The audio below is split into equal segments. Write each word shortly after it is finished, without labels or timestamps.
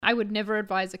I would never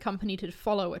advise a company to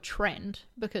follow a trend,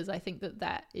 because I think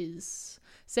that is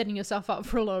setting yourself up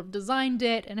for a lot of design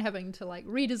debt and having to like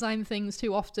redesign things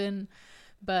too often.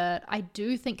 But I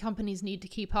do think companies need to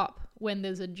keep up when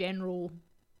there's a general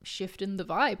shift in the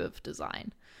vibe of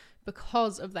design,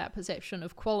 because of that perception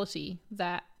of quality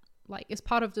that like is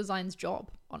part of design's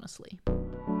job, honestly.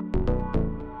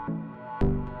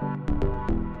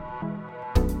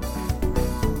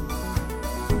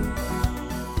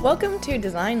 Welcome to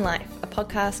Design Life, a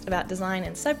podcast about design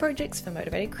and side projects for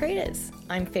motivated creators.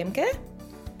 I'm Femke.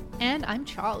 And I'm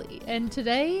Charlie. And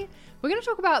today we're going to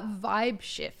talk about vibe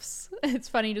shifts. It's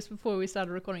funny, just before we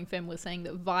started recording, Fem was saying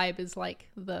that vibe is like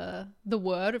the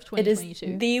word of 2022.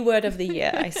 It is the word of the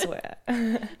year, I swear.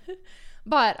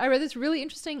 But I read this really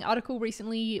interesting article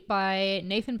recently by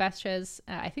Nathan Baschez,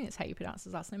 I think that's how you pronounce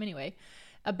his last name anyway,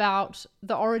 about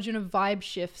the origin of vibe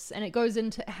shifts. And it goes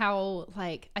into how,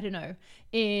 like, I don't know,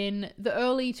 in the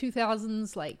early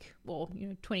 2000s, like, or,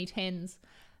 2010s,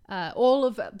 all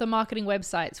of the marketing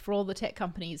websites for all the tech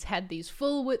companies had these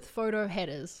full width photo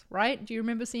headers, right? Do you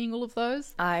remember seeing all of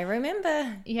those? I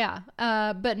remember. Yeah.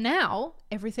 But now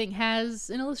everything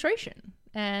has an illustration,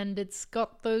 and it's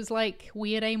got those like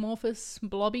weird amorphous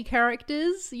blobby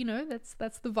characters.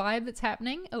 That's the vibe that's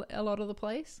happening a lot of the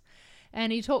place.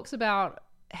 And he talks about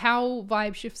how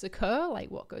vibe shifts occur, like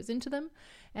what goes into them.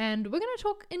 And we're going to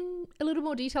talk in a little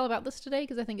more detail about this today,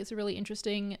 because I think it's a really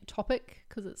interesting topic,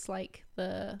 because it's like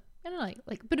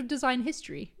like a bit of design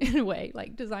history in a way,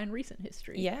 like design recent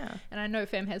history. Yeah. And I know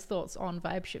Fem has thoughts on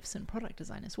vibe shifts in product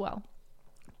design as well.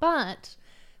 But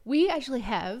we actually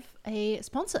have a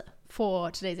sponsor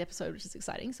for today's episode, which is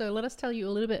exciting. So let us tell you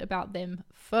a little bit about them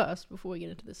first before we get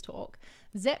into this talk.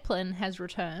 Zeppelin has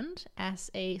returned as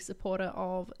a supporter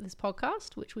of this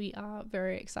podcast, which we are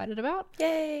very excited about.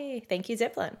 Yay! Thank you,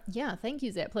 Zeppelin. Yeah, thank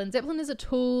you, Zeppelin. Zeppelin is a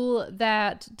tool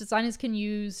that designers can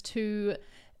use to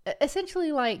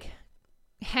essentially like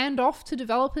hand off to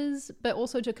developers, but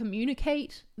also to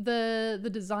communicate the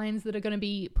designs that are going to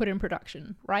be put in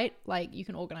production, right? Like you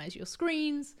can organize your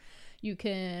screens, you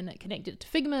can connect it to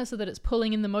Figma so that it's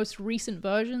pulling in the most recent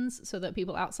versions, so that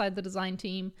people outside the design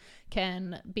team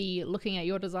can be looking at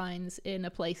your designs in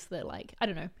a place that, like, I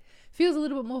don't know, feels a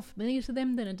little bit more familiar to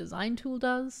them than a design tool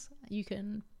does. You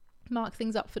can mark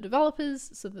things up for developers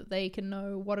so that they can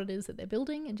know what it is that they're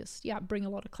building, and just bring a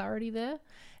lot of clarity there.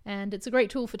 And it's a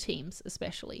great tool for teams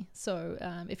especially. So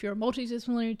if you're a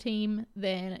multidisciplinary team,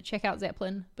 then check out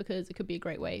Zeppelin, because it could be a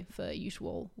great way for you to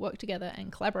all work together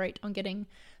and collaborate on getting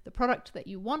the product that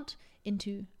you want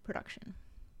into production.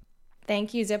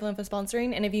 Thank you, Zeppelin, for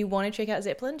sponsoring. And if you want to check out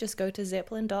Zeppelin, just go to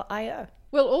zeppelin.io.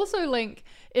 We'll also link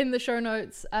in the show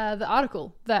notes the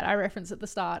article that I referenced at the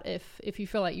start if you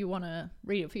feel like you want to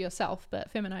read it for yourself. But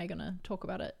Fem and I are going to talk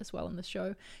about it as well in this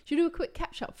show. Should we do a quick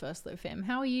catch up first though, Fem?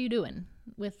 How are you doing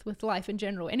with life in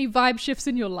general? Any vibe shifts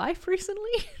in your life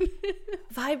recently?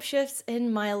 Vibe shifts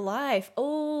in my life.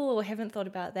 Oh, I haven't thought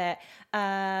about that.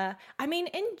 I mean,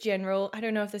 in general, I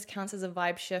don't know if this counts as a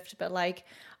vibe shift, but like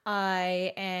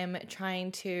I am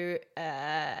trying to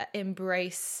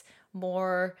embrace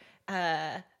more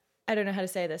I don't know how to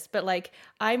say this, but like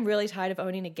I'm really tired of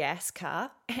owning a gas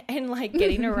car and like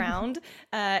getting around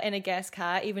in a gas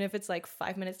car, even if it's like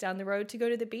 5 minutes down the road to go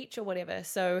to the beach or whatever.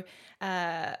 So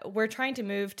we're trying to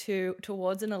move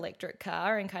towards an electric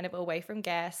car and kind of away from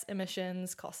gas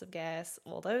emissions, cost of gas,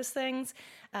 all those things.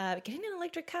 Getting an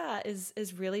electric car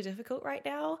is really difficult right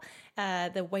now.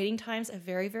 The waiting times are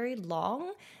very, very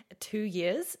long. 2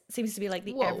 years seems to be like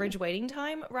the average waiting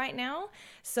time right now.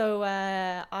 So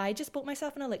I just bought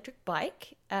myself an electric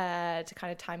bike to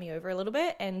kind of tie me over a little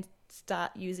bit and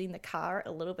start using the car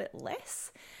a little bit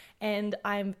less. And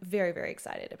I'm very, very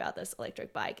excited about this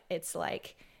electric bike. It's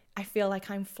like, I feel like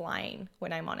I'm flying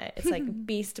when I'm on it. It's like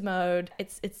beast mode.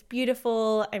 It's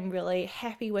beautiful. I'm really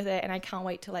happy with it, and I can't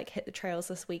wait to like hit the trails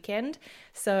this weekend.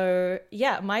 So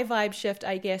yeah, my vibe shift,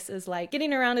 I guess, is like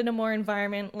getting around in a more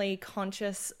environmentally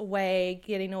conscious way,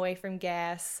 getting away from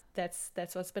gas.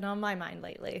 That's what's been on my mind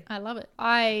lately. I love it.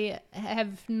 I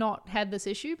have not had this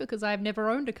issue because I've never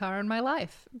owned a car in my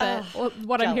life. But what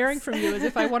jealous. I'm hearing from you is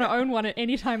if I want to own one at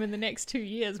any time in the next 2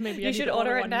 years, maybe I should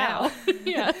order it now.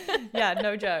 Yeah. Yeah,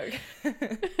 no joke.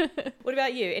 What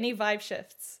about you? Any vibe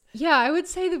shifts? Yeah, I would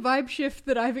say the vibe shift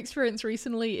that I've experienced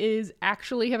recently is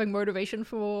actually having motivation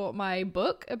for my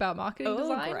book about marketing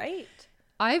design. Oh, great.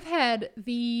 I've had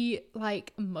the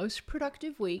most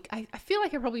productive week. I feel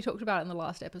like I probably talked about it in the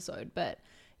last episode, but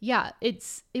yeah,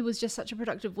 it was just such a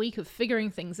productive week of figuring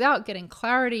things out, getting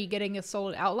clarity, getting a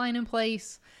solid outline in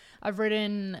place. I've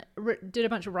did a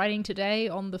bunch of writing today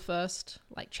on the first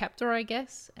like chapter, I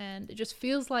guess, and it just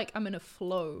feels like I'm in a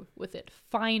flow with it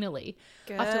finally.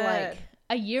 Good. After like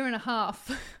a year and a half,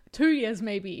 2 years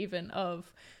maybe even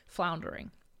of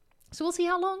floundering. So we'll see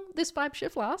how long this vibe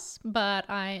shift lasts, but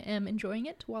I am enjoying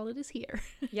it while it is here.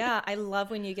 Yeah, I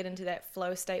love when you get into that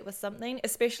flow state with something,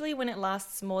 especially when it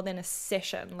lasts more than a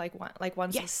session, like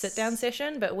one's a sit down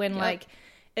session, but when like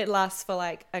it lasts for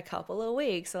like a couple of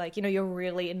weeks, so like, you know, you're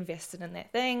really invested in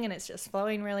that thing and it's just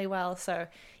flowing really well. So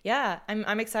yeah,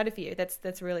 I'm excited for you.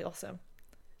 That's really awesome.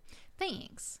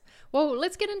 Thanks. Well,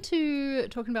 let's get into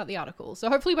talking about the article. So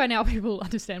hopefully by now people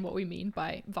understand what we mean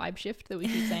by vibe shift that we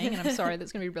keep saying. And I'm sorry,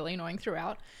 that's going to be really annoying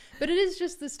throughout. But it is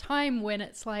just this time when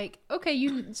it's like, okay,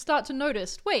 you start to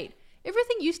notice, wait,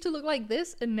 everything used to look like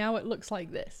this and now it looks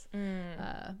like this.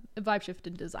 A vibe shift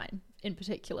in design in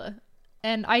particular.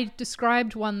 And I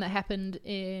described one that happened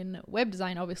in web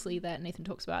design, obviously, that Nathan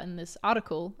talks about in this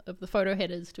article of the photo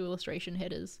headers to illustration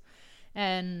headers.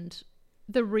 And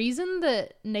the reason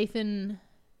that Nathan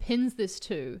pins this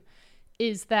to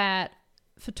is that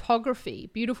photography,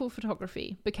 beautiful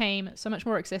photography, became so much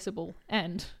more accessible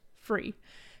and free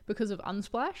because of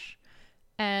Unsplash.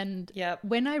 And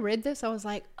when I read this, I was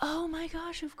like, oh my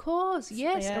gosh, of course.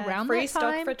 Yes, around free that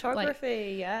time. stock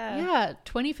photography, Yeah,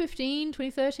 2015,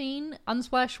 2013,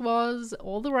 Unsplash was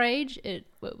all the rage. It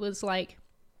was like,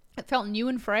 it felt new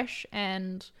and fresh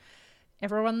and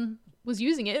everyone was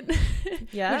using it,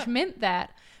 which meant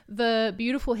that the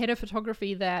beautiful header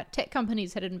photography that tech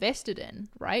companies had invested in,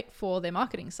 right, for their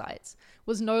marketing sites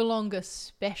was no longer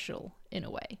special in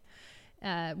a way.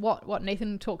 What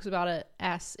Nathan talks about it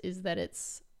as is that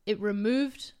it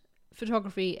removed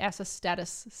photography as a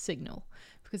status signal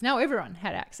because now everyone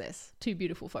had access to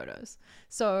beautiful photos.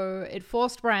 So it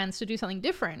forced brands to do something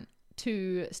different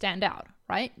to stand out,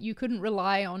 right? You couldn't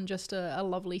rely on just a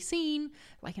lovely scene,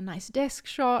 like a nice desk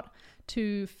shot,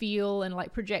 to feel and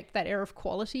like project that air of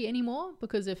quality anymore,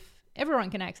 because if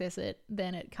everyone can access it,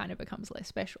 then it kind of becomes less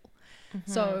special.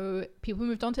 So people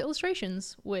moved on to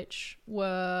illustrations, which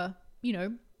were, you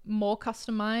know, more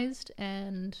customized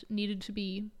and needed to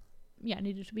be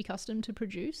custom to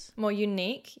produce. More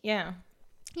unique. Yeah,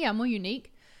 more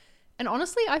unique. And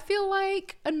honestly, I feel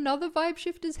like another vibe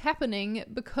shift is happening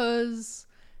because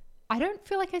I don't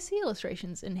feel like I see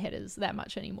illustrations in headers that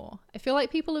much anymore. I feel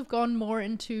like people have gone more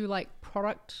into like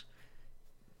product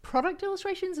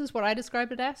illustrations is what I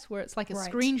described it as, where it's like a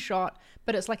screenshot,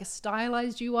 but it's like a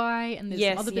stylized UI and there's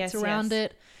some other bits around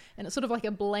it. And it's sort of like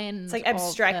a blend. It's like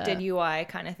abstracted UI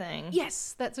kind of thing.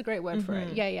 Yes, that's a great word for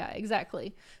it. Yeah,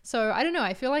 exactly. So I don't know.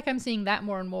 I feel like I'm seeing that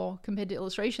more and more compared to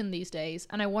illustration these days.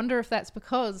 And I wonder if that's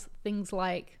because things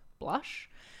like Blush,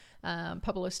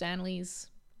 Pablo Stanley's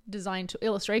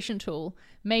illustration tool,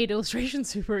 made illustration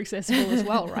super accessible as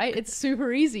well, right? It's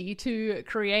super easy to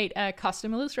create a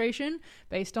custom illustration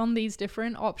based on these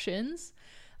different options.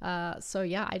 So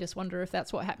yeah, I just wonder if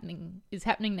that's what is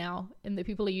happening now, and that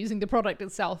people are using the product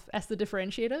itself as the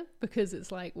differentiator, because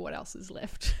it's like, what else is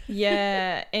left?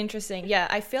 Yeah, interesting. Yeah,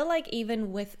 I feel like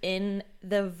even within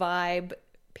the vibe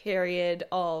period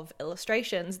of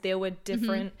illustrations, there were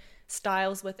different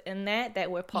styles within that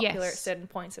were popular at certain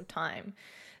points of time.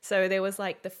 So there was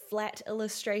like the flat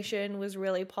illustration was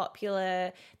really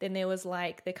popular. Then there was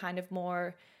like the kind of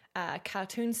more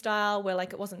cartoon style where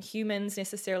like it wasn't humans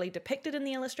necessarily depicted in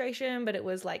the illustration, but it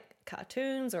was like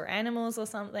cartoons or animals or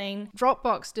something.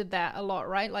 Dropbox did that a lot,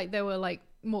 right? Like there were like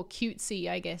more cutesy,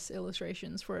 I guess,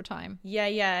 illustrations for a time.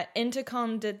 Yeah.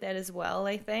 Intercom did that as well,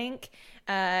 I think.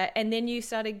 And then you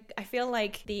started, I feel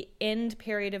like the end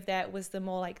period of that was the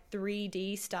more like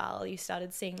 3D style. You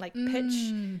started seeing like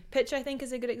Pitch, I think,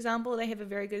 is a good example. They have a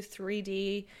very good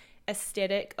 3D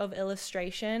aesthetic of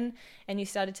illustration, and you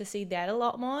started to see that a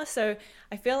lot more. So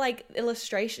I feel like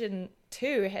illustration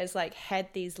too has like had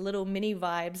these little mini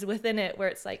vibes within it where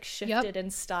it's like shifted in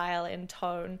style and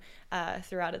tone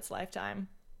throughout its lifetime.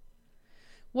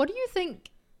 What do you think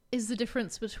is the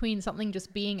difference between something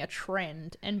just being a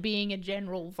trend and being a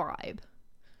general vibe?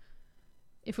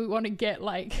 If we want to get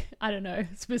like, I don't know,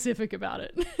 specific about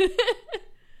it.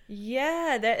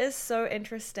 Yeah, that is so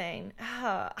interesting.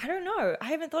 I don't know. I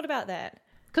haven't thought about that.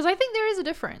 Because I think there is a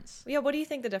difference. Yeah, what do you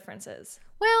think the difference is?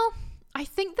 Well, I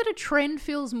think that a trend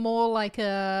feels more like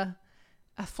a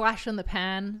flash in the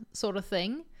pan sort of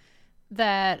thing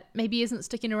that maybe isn't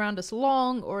sticking around as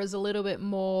long, or is a little bit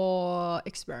more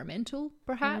experimental,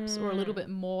 perhaps, or a little bit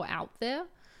more out there.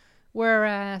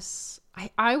 Whereas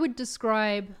I would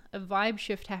describe a vibe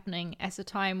shift happening as a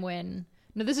time when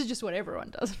no, this is just what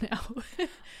everyone does now.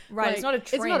 Right. Like, It's not a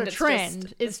trend. It's not a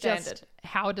trend. It's standard. just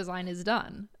how design is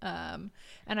done. And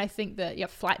I think that, yeah,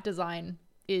 flat design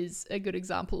is a good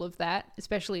example of that,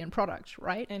 especially in product,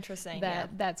 right? Interesting.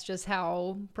 That's just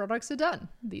how products are done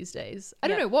these days. I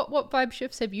don't Yeah. know, what vibe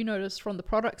shifts have you noticed from the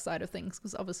product side of things?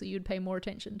 Because obviously you'd pay more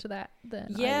attention to that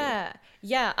than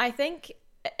Yeah. I think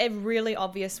a really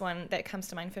obvious one that comes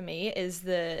to mind for me is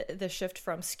the shift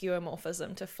from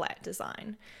skeuomorphism to flat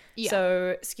design. Yeah.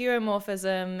 So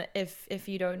skeuomorphism, if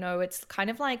you don't know, it's kind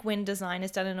of like when design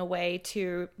is done in a way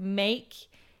to make,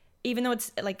 even though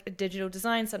it's like a digital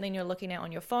design, something you're looking at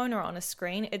on your phone or on a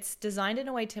screen, it's designed in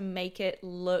a way to make it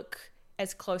look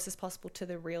as close as possible to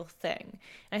the real thing.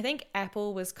 And I think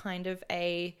Apple was kind of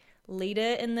a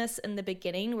leader in this in the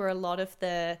beginning, where a lot of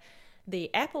the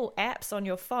Apple apps on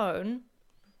your phone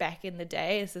back in the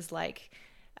day, this is like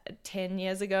 10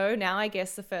 years ago now, I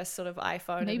guess, the first sort of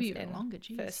iPhone, maybe even longer,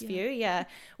 geez, first yeah. few,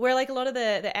 where like a lot of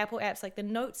the Apple apps, like the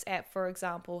Notes app, for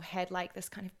example, had like this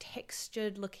kind of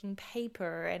textured looking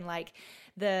paper, and like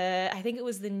I think it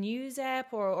was the News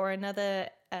app or another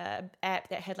app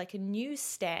that had like a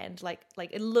newsstand, like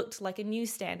it looked like a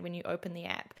newsstand when you open the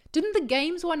app. Didn't the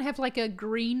games one have like a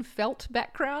green felt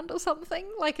background or something,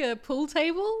 like a pool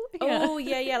table? Oh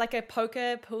yeah, like a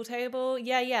poker pool table.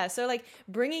 Yeah. So like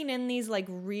bringing in these like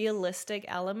realistic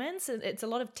elements, it's a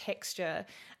lot of texture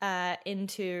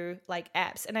into like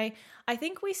apps, and I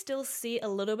think we still see a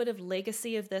little bit of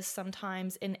legacy of this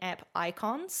sometimes in app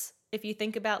icons. If you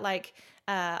think about like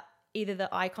either the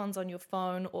icons on your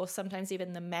phone or sometimes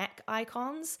even the Mac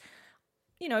icons,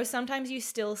 you know, sometimes you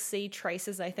still see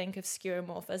traces, I think, of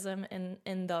skeuomorphism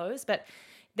in those. But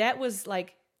that was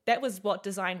what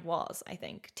design was, I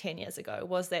think, 10 years ago,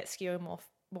 was that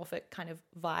skeuomorphic kind of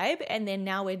vibe. And then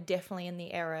now we're definitely in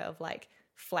the era of like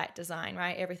flat design,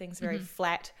 right? Everything's very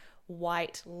flat,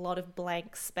 white, a lot of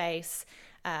blank space.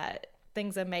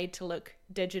 Things are made to look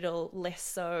digital, less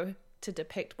so to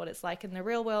depict what it's like in the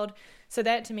real world. So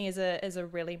that to me is a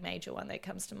really major one that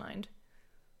comes to mind.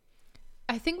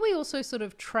 I think we also sort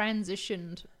of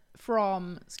transitioned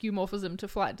from skeuomorphism to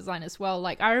flat design as well.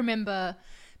 Like I remember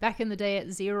back in the day at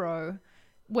Xero,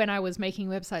 when I was making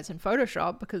websites in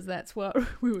Photoshop, because that's what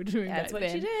we were doing back then.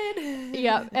 That's what you did.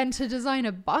 Yeah, and to design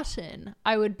a button,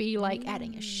 I would be like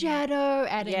adding a shadow,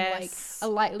 adding like a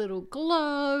light little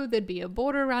glow, there'd be a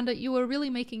border around it. You were really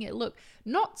making it look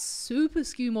not super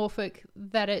skeuomorphic,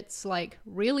 that it's like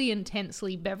really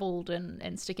intensely beveled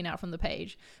and sticking out from the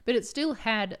page, but it still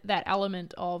had that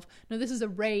element of, no, this is a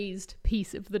raised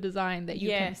piece of the design that you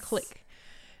can click.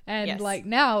 And like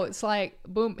now it's like,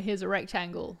 boom, here's a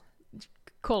rectangle.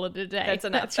 Call it a day. That's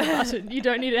enough. That's your button. You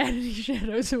don't need to add any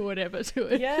shadows or whatever to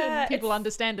it. Yeah, people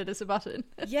understand it as a button.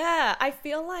 Yeah, I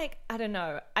feel like, I don't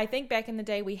know, I think back in the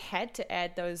day we had to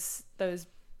add those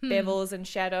bevels and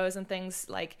shadows and things,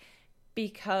 like,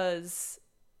 because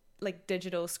like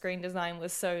digital screen design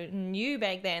was so new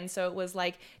back then. So it was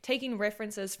like taking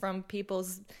references from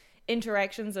people's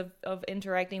interactions of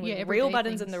interacting with real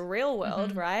buttons things in the real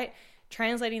world, right?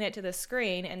 Translating that to the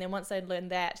screen, and then once they'd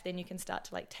learned that, then you can start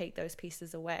to like take those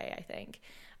pieces away, I think.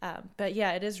 But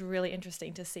yeah, it is really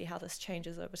interesting to see how this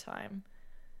changes over time.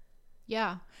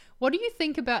 Yeah. What do you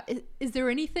think about, is there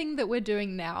anything that we're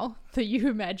doing now that you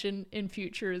imagine in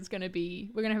future is going to be,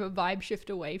 we're going to have a vibe shift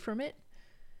away from it?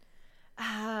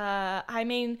 I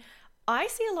mean, I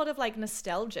see a lot of like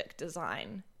nostalgic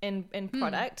design in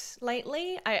product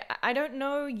lately. I don't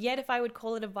know yet if I would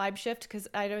call it a vibe shift, because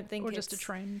I don't think it's just a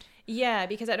trend. Yeah,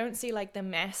 because I don't see like the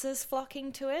masses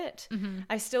flocking to it.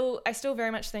 I still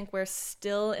very much think we're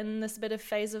still in this bit of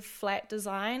phase of flat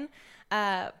design.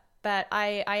 But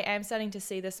I am starting to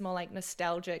see this more like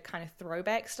nostalgic kind of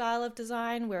throwback style of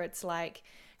design, where it's like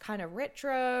kind of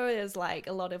retro. There's like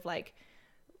a lot of like,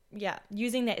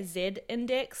 using that Z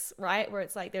index, right? Where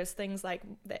it's like there's things like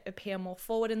that appear more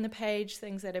forward in the page,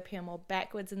 things that appear more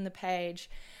backwards in the page,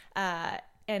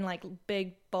 and like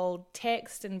big bold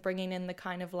text, and bringing in the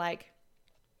kind of like,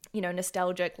 you know,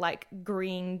 nostalgic like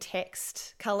green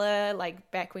text color,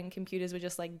 like back when computers were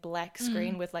just like black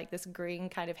screen with like this green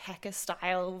kind of hacker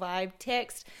style vibe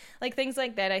text, like things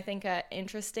like that I think are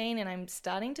interesting, and I'm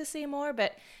starting to see more,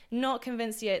 but not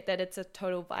convinced yet that it's a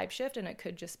total vibe shift, and it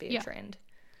could just be a trend.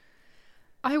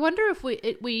 I wonder if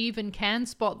we even can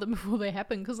spot them before they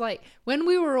happen, because like when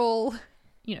we were all,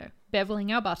 you know,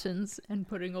 beveling our buttons and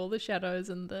putting all the shadows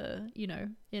and the, you know,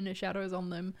 inner shadows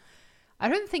on them, I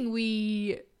don't think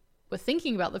we were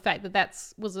thinking about the fact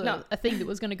that was a thing that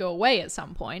was going to go away at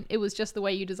some point. It was just the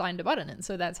way you designed a button, and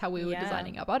so that's how we were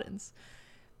designing our buttons.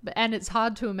 And it's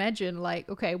hard to imagine like,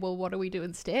 okay, well, what do we do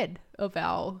instead of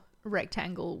our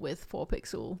rectangle with 4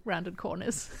 pixel rounded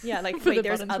corners. Yeah, like, for wait, the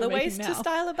there's buttons other we're ways making to now.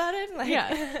 style a button? Like,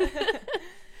 Yeah.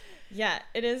 yeah,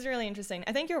 it is really interesting.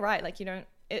 I think you're right. Like,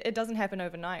 it doesn't happen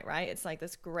overnight, right? It's like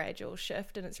this gradual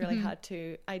shift, and it's really hard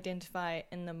to identify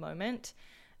in the moment.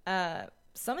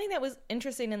 Something that was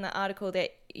interesting in the article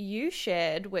that you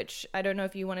shared, which I don't know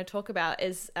if you want to talk about,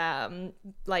 is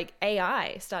like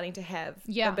AI starting to have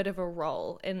a bit of a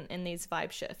role in these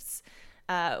vibe shifts,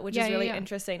 which is really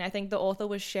interesting. I think the author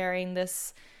was sharing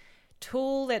this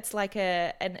tool that's like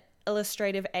an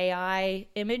illustrative AI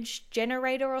image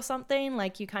generator or something.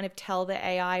 Like, you kind of tell the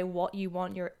AI what you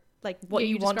want you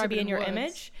want to be in your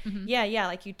image. Yeah,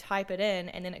 like you type it in,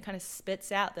 and then it kind of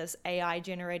spits out this AI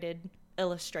generated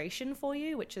illustration for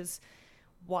you, which is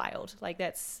wild. Like,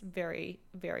 that's very,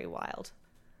 very wild.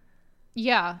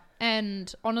 Yeah,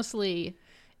 and honestly,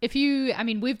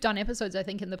 we've done episodes, I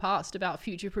think, in the past about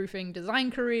future-proofing design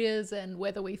careers and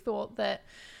whether we thought that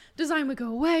design would go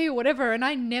away or whatever, and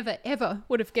I never ever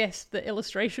would have guessed that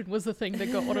illustration was the thing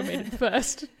that got automated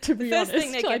first, to be honest. First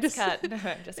thing that gets cut. No,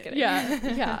 I'm just kidding.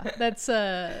 Yeah, that's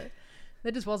that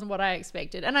just wasn't what I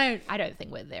expected, and I don't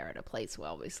think we're there at a place where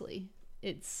obviously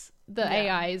it's the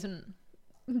AI isn't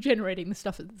generating the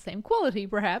stuff at the same quality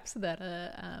perhaps that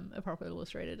a proper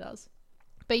illustrator does.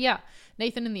 But yeah,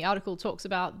 Nathan in the article talks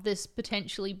about this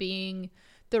potentially being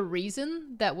the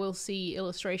reason that we'll see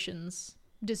illustrations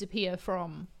disappear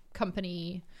from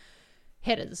company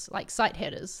headers, like site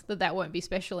headers, that won't be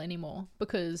special anymore,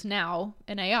 because now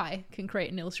an AI can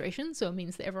create an illustration, so it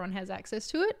means that everyone has access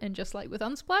to it. And just like with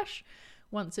Unsplash,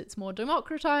 once it's more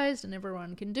democratized and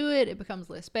everyone can do it, it becomes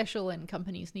less special, and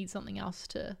companies need something else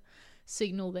to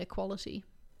signal their quality.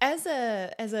 As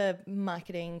a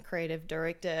marketing creative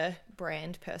director,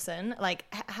 brand person, like,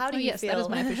 how do you feel? That is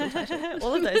my official title.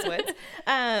 All of those words.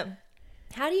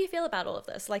 How do you feel about all of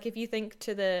this? Like, if you think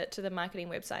to the marketing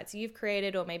websites you've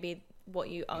created, or maybe what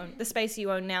you own, the space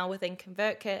you own now within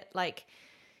ConvertKit, like,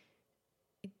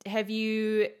 have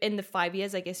you, in the 5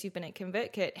 years I guess you've been at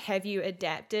ConvertKit, have you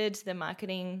adapted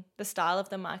the style of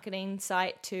the marketing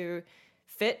site to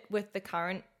fit with the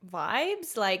current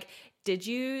vibes? Like, did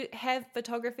you have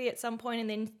photography at some point and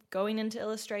then going into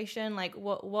illustration? Like,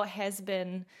 what has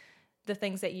been the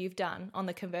things that you've done on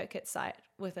the ConvertKit site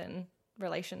within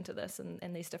relation to this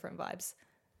and these different vibes?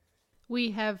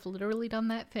 We have literally done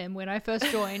that, Fem. When I first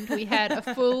joined, we had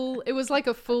it was like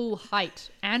a full height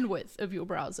and width of your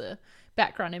browser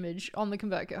background image on the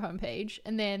ConvertKit homepage.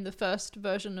 And then the first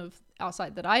version of our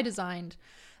site that I designed,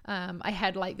 I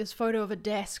had like this photo of a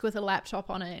desk with a laptop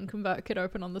on it and ConvertKit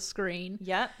open on the screen.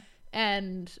 Yeah.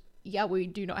 And yeah, we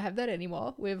do not have that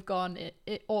anymore. We've gone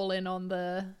it all in on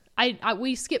the...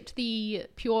 we skipped the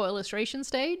pure illustration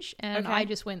stage, and I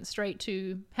just went straight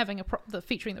to having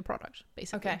featuring the product,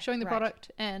 basically. Showing the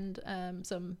product and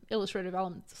some illustrative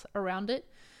elements around it.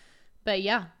 But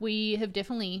yeah, we have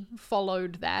definitely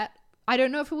followed that. I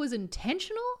don't know if it was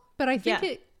intentional, but I think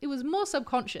it was more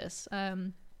subconscious.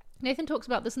 Nathan talks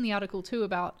about this in the article too,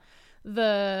 about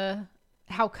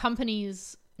how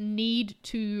companies need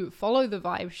to follow the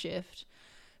vibe shift,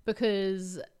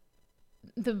 because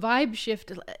the vibe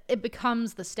shift, it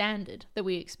becomes the standard that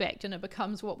we expect, and it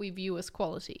becomes what we view as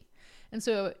quality. And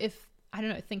so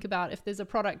think about if there's a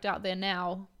product out there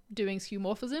now doing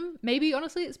skeuomorphism, maybe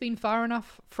honestly it's been far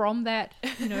enough from that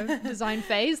design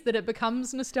phase that it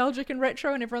becomes nostalgic and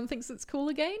retro and everyone thinks it's cool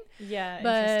again.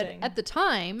 But at the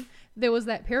time there was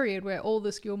that period where all the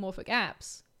skeuomorphic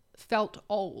apps felt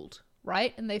old,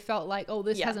 right? And they felt like, oh,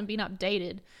 this hasn't been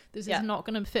updated. This is not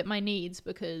going to fit my needs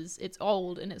because it's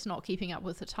old and it's not keeping up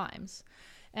with the times.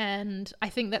 And I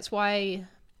think that's why,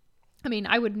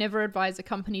 I would never advise a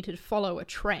company to follow a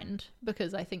trend,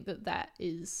 because I think that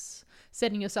is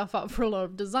setting yourself up for a lot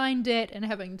of design debt and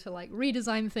having to like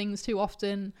redesign things too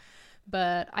often.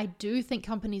 But I do think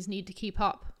companies need to keep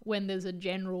up when there's a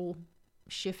general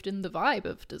shift in the vibe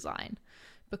of design,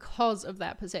 because of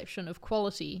that perception of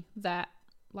quality that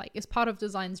like is part of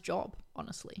design's job,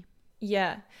 honestly.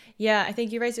 Yeah, I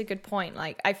think you raised a good point.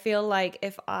 Like, I feel like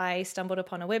if I stumbled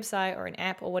upon a website or an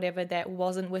app or whatever that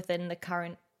wasn't within the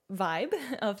current vibe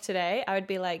of today, I would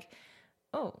be like,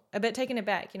 oh, a bit taken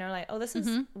aback, like, oh, this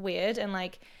is weird. And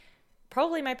like,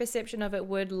 probably my perception of it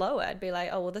would lower. I'd be like,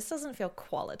 oh, well, this doesn't feel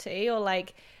quality, or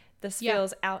like this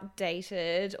feels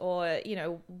outdated, or,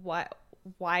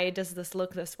 why does this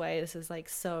look this way? This is like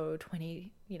so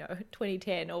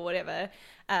 2010 or whatever.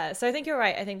 So I think you're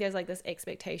right. I think there's like this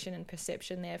expectation and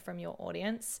perception there from your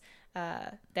audience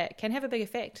that can have a big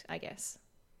effect, I guess.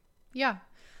 Yeah.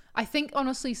 I think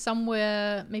honestly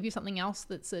somewhere, maybe something else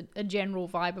that's a general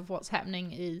vibe of what's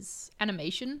happening is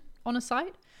animation on a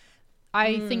site.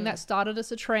 I think that started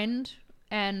as a trend,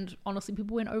 and honestly,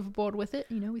 people went overboard with it.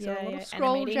 We saw a lot of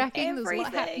scroll Animating jacking. There's a lot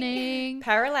everything. happening.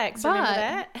 Parallax, remember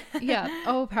that? Yeah.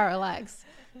 Oh, parallax.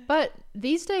 But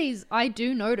these days, I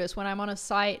do notice when I'm on a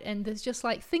site and there's just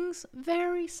like things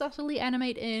very subtly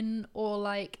animate in, or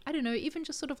like, I don't know, even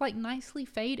just sort of like nicely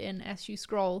fade in as you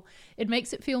scroll. It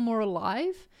makes it feel more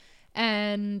alive.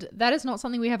 And that is not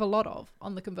something we have a lot of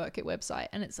on the ConvertKit website.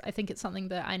 And I think it's something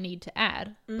that I need to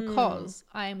add, because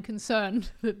I am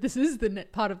concerned that this is the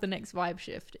part of the next vibe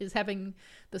shift, is having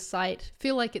the site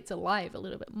feel like it's alive a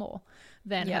little bit more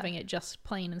than having it just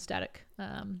plain and static,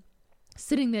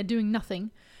 sitting there doing nothing.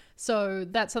 So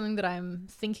that's something that I'm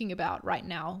thinking about right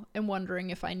now and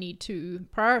wondering if I need to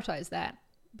prioritize that,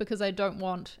 because I don't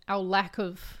want our lack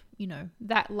of,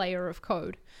 that layer of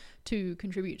code to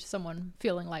contribute to someone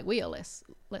feeling like we are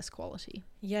less quality.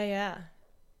 Yeah.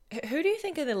 Who do you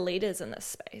think are the leaders in this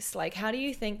space? Like, how do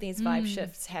you think these vibe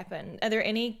shifts happen? Are there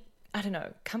any, I don't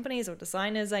know, companies or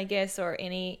designers, I guess, or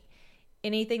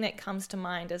anything that comes to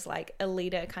mind as like a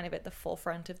leader kind of at the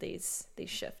forefront of these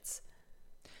shifts?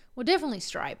 Well, definitely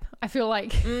Stripe. I feel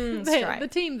like Stripe. The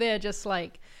team there just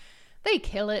like, they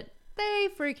kill it. They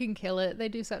freaking kill it. They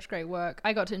do such great work.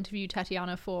 I got to interview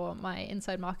Tatiana for my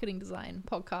Inside Marketing Design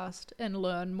podcast and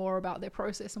learn more about their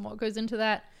process and what goes into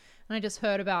that. And I just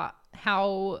heard about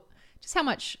how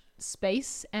much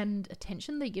space and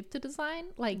attention they give to design.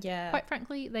 Like, quite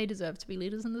frankly, they deserve to be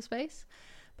leaders in the space.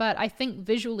 But I think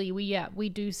visually, we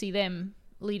do see them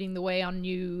leading the way on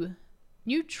new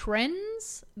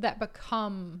trends that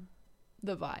become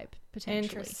the vibe,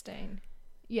 potentially. Interesting.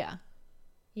 Yeah.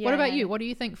 What about you? What do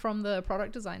you think from the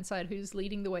product design side? Who's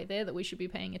leading the way there that we should be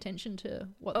paying attention to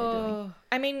what they're doing?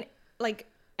 I mean, like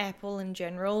Apple in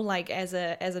general, like as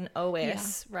an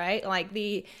OS, right? Like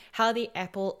how the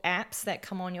Apple apps that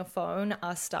come on your phone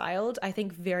are styled, I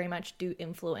think very much do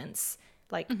influence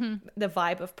like the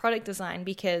vibe of product design,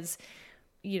 because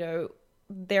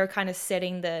they're kind of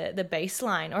setting the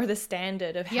baseline or the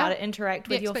standard of how to interact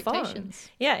with your phone.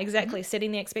 Yeah, exactly.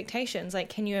 Setting the expectations. Like,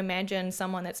 can you imagine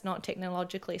someone that's not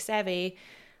technologically savvy,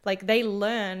 like they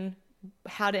learn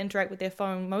how to interact with their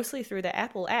phone mostly through the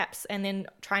Apple apps, and then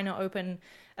trying to open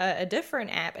a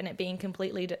different app and it being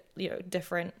completely,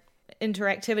 different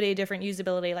interactivity, different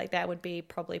usability, like that would be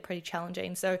probably pretty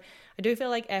challenging. So I do feel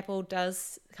like Apple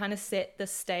does kind of set the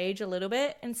stage a little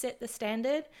bit and set the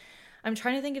standard. I'm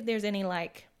trying to think if there's any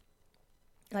like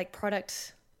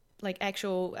product, like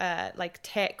actual like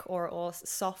tech or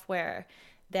software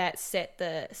that set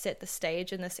the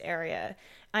stage in this area.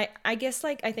 I guess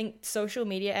like I think social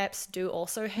media apps do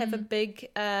also have a big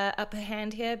upper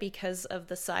hand here because of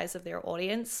the size of their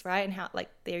audience, right? And how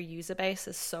like their user base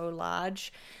is so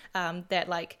large that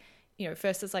like,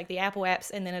 first it's like the Apple apps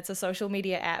and then it's a social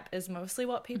media app is mostly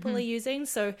what people are using.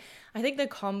 So I think the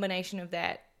combination of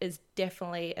that is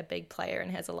definitely a big player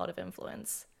and has a lot of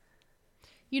influence.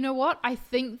 You know what? I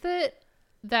think that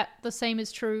the same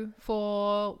is true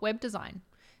for web design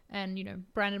and,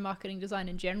 brand and marketing design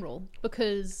in general,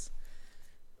 because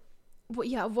what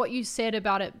you said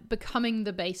about it becoming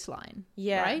the baseline,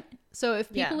 right? So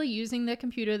if people are using their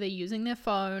computer, they're using their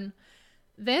phone,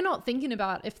 they're not thinking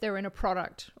about if they're in a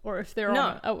product or if they're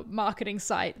on a marketing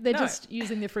site. They're just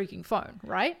using their freaking phone,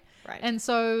 right? Right. And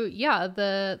so,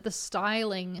 the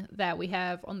styling that we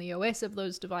have on the OS of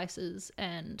those devices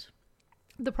and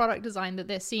the product design that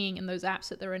they're seeing in those apps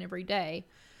that they're in every day,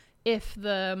 if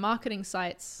the marketing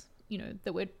sites,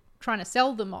 that we're trying to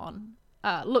sell them on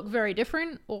look very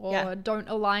different or don't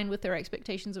align with their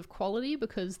expectations of quality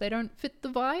because they don't fit the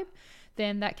vibe,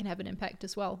 then that can have an impact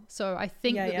as well. So I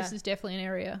think that this is definitely an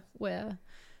area where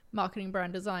marketing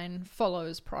brand design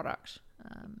follows product.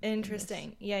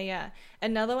 Interesting. Yeah.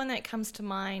 Another one that comes to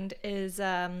mind is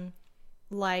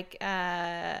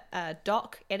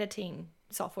doc editing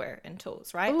software and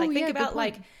tools, right? Like think about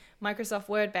like Microsoft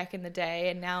Word back in the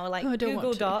day, and now like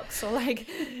Google Docs or like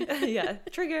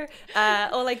trigger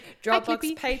or like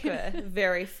Dropbox Paper,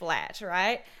 very flat,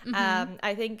 right?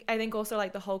 I think also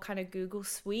like the whole kind of Google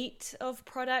suite of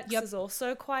products is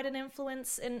also quite an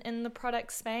influence in the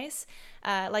product space.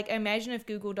 Like imagine if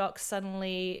Google Docs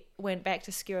suddenly went back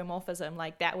to skeuomorphism,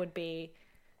 like that would be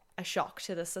a shock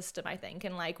to the system, I think.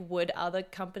 And like, would other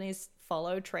companies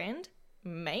follow trend?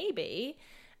 Maybe.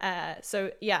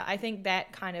 I think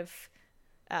that kind of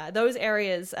those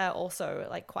areas are also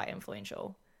like quite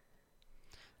influential.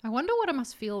 I wonder what it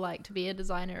must feel like to be a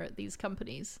designer at these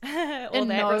companies. All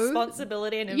that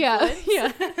responsibility and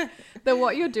influence. That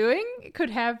what you're doing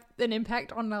could have an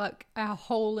impact on like our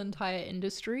whole entire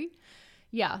industry.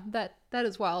 Yeah, that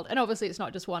is wild. And obviously it's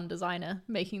not just one designer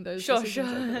making those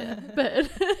decisions over there.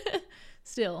 But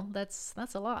still, that's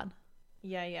a lot.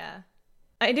 Yeah.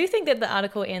 I do think that the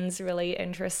article ends really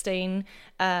interesting.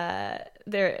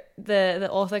 The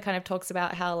author kind of talks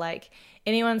about how like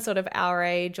anyone sort of our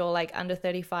age or like under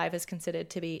 35 is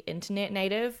considered to be internet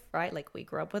native, right? Like we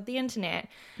grew up with the internet.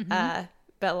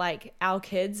 But like our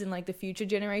kids and like the future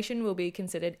generation will be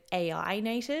considered AI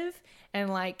native. And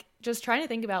like just trying to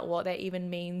think about what that even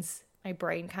means, my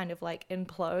brain kind of like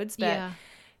implodes. But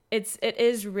it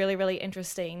is really, really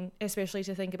interesting, especially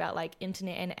to think about like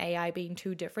internet and AI being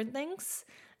two different things.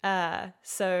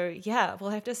 So yeah,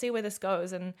 we'll have to see where this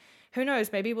goes. And who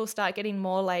knows, maybe we'll start getting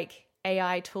more like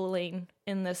AI tooling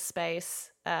in this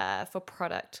space for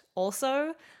product.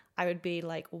 Also, I would be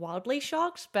like wildly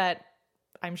shocked, but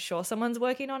I'm sure someone's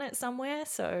working on it somewhere.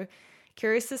 So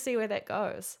curious to see where that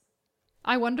goes.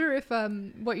 I wonder if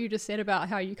what you just said about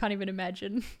how you can't even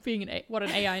imagine being what an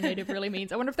AI native really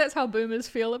means. I wonder if that's how boomers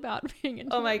feel about being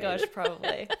internet Oh my gosh, native.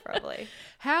 probably.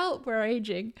 How we're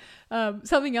aging.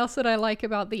 Something else that I like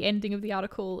about the ending of the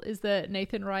article is that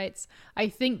Nathan writes, I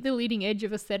think the leading edge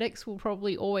of aesthetics will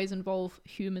probably always involve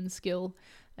human skill,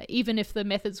 even if the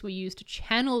methods we use to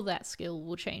channel that skill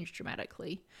will change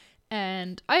dramatically.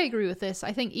 And I agree with this.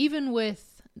 I think even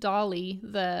with DALL-E,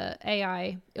 the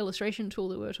AI illustration tool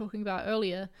that we were talking about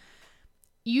earlier,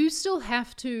 you still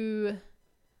have to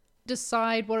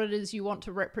decide what it is you want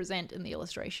to represent in the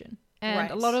illustration.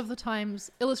 And a lot of the times,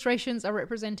 illustrations are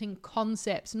representing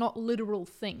concepts, not literal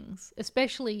things,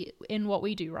 especially in what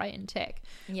we do, right, in tech.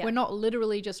 Yeah. We're not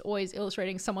literally just always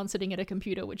illustrating someone sitting at a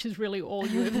computer, which is really all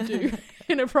you ever do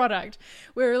in a product.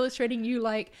 We're illustrating you,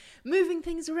 like, moving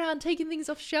things around, taking things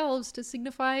off shelves to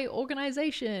signify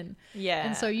organization. Yeah.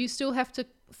 And so you still have to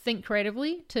think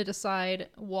creatively to decide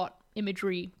what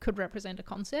imagery could represent a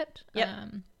concept. Yep.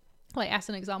 Like, as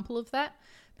an example of that.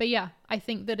 But yeah, I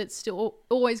think that it's still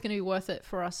always going to be worth it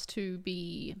for us to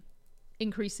be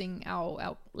increasing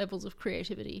our levels of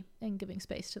creativity and giving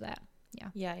space to that.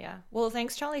 Yeah. Well,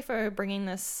 thanks, Charlie, for bringing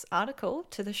this article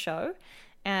to the show.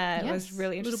 It was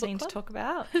really interesting to talk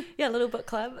about. Little book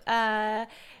club.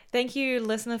 Thank you,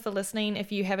 listener, for listening.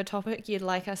 If you have a topic you'd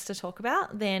like us to talk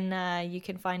about, then you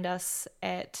can find us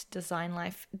at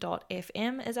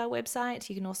designlife.fm as our website.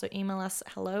 You can also email us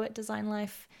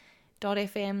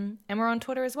hello@designlife.fm, and we're on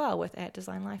Twitter as well with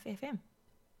 @designlifefm.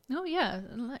 Oh yeah,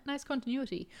 nice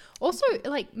continuity. Also,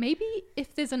 like, maybe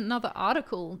if there's another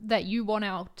article that you want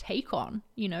our take on,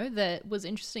 you know, that was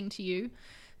interesting to you,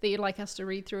 that you'd like us to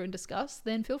read through and discuss,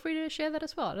 then feel free to share that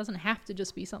as well. It doesn't have to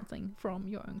just be something from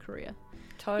your own career.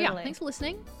 Totally. Yeah, thanks for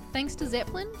listening. Thanks to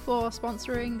Zeppelin for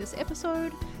sponsoring this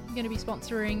episode. We're going to be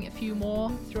sponsoring a few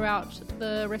more throughout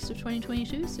the rest of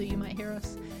 2022, so you might hear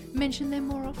us mention them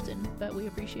more often, but we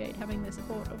appreciate having the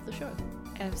support of the show.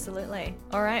 Absolutely.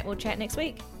 All right, we'll chat next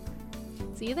week.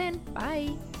 See you then. Bye.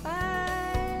 Bye.